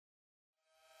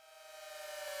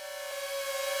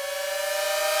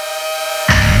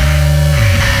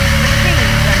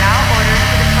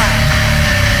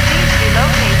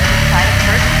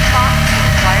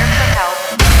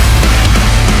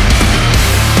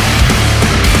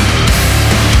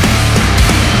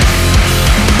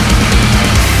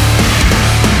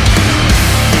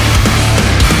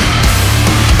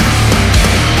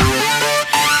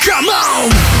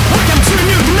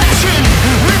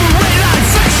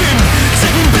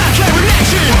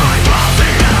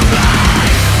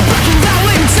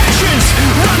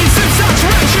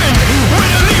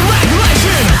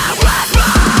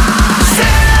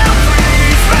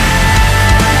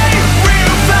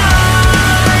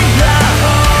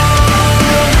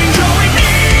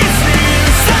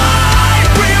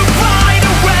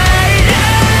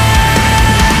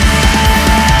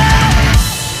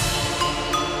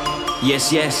Yes,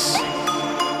 yes.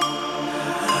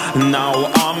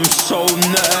 Now I'm so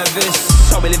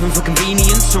nervous. Are we living for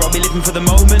convenience or are we living for the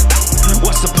moment?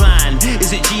 What's the plan?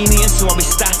 Is it genius or are we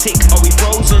static? Are we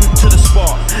frozen to the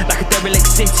spot like a derelict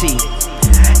city?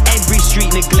 Every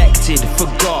street neglected,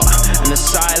 forgot, and the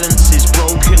silence is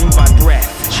broken by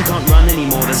breath. She can't run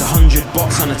anymore, there's 100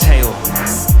 bots on her tail.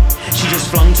 She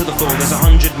just flung to the floor, there's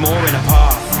 100 more in her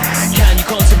path. Can you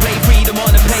contemplate freedom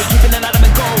on a plate, keeping an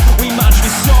adamant goal? We march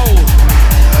with soul,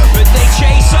 but they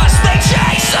chase us, they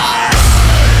chase us!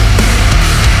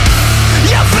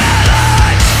 You feel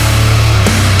it!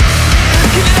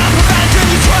 Give it up, abandon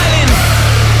your toiling.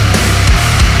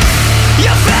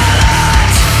 You feel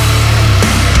it!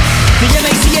 The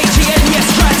MACHENES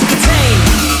try to contain.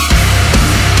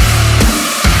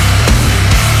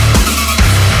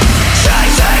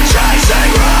 Chasing,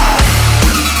 chasing, run!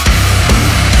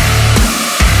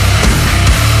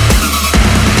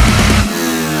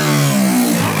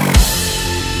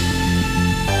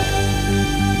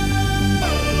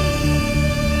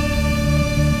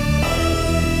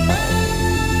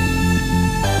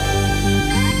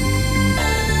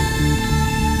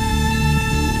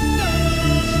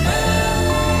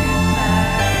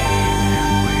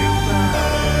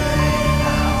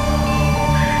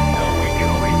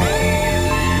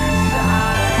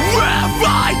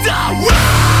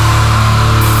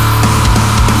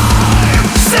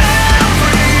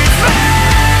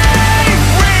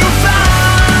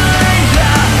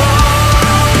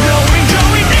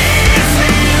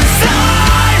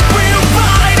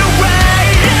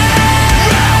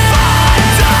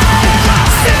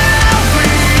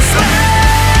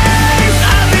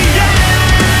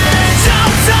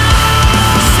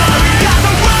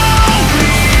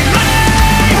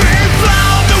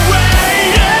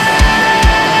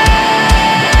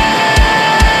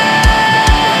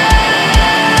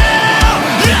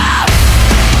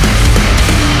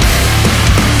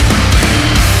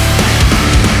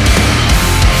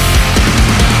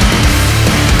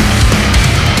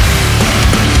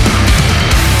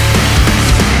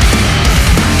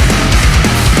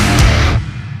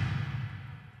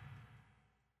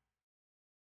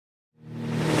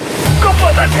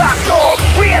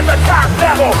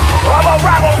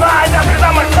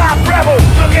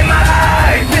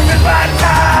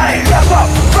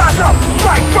 Rise up,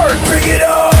 strike first, bring it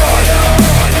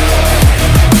on!